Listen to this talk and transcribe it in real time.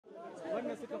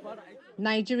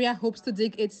Nigeria hopes to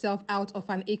dig itself out of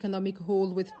an economic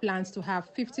hole with plans to have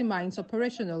 50 mines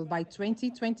operational by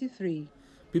 2023.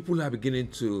 People are beginning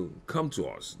to come to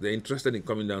us. They're interested in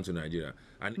coming down to Nigeria.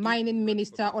 And Mining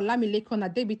Minister Olamilekan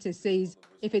Adebite says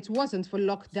if it wasn't for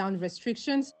lockdown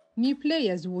restrictions, new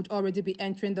players would already be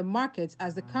entering the market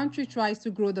as the country tries to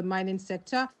grow the mining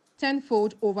sector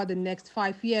tenfold over the next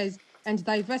 5 years and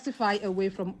diversify away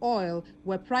from oil,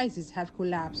 where prices have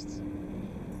collapsed.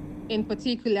 In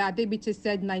particular, Adebite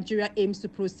said Nigeria aims to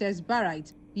process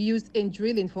barite used in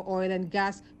drilling for oil and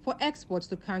gas for export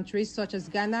to countries such as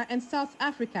Ghana and South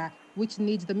Africa, which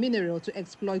need the mineral to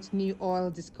exploit new oil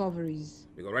discoveries.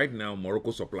 Because right now,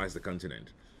 Morocco supplies the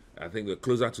continent. I think we're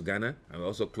closer to Ghana and we're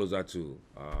also closer to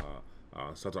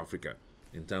South Africa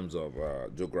in terms of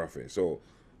geography. So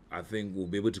I think we'll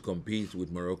be able to compete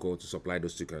with Morocco to supply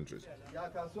those two countries.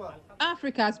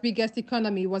 Africa's biggest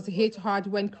economy was hit hard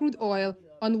when crude oil,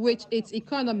 on which its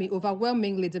economy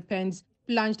overwhelmingly depends,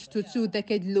 plunged to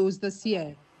 2-decade lows this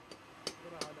year.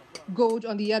 Gold,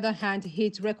 on the other hand,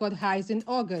 hit record highs in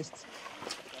August.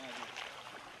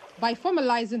 By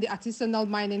formalizing the artisanal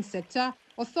mining sector,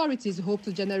 authorities hope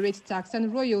to generate tax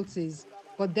and royalties.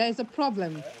 But there is a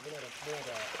problem.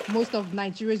 Most of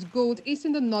Nigeria's gold is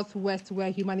in the northwest,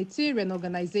 where humanitarian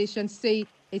organizations say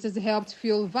it has helped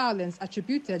fuel violence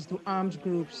attributed to armed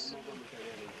groups.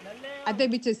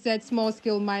 Adebite said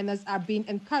small-scale miners are being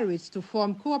encouraged to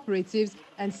form cooperatives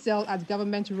and sell at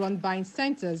government-run buying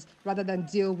centers rather than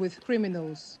deal with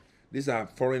criminals. These are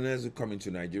foreigners who come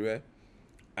into Nigeria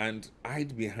and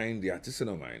hide behind the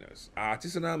artisanal miners. Our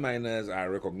artisanal miners are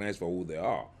recognized for who they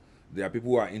are. They are people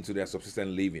who are into their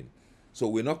subsistence living. So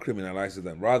we're not criminalizing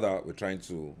them. Rather, we're trying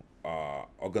to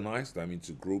organize them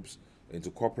into groups,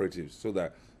 into cooperatives, so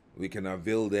that we can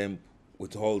avail them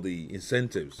with all the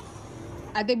incentives.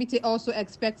 Adebite also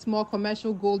expects more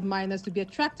commercial gold miners to be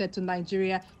attracted to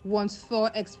Nigeria once Thor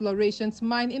Exploration's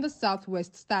mine in the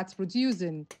southwest starts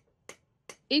producing.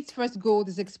 Its first gold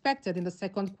is expected in the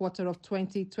second quarter of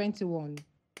 2021.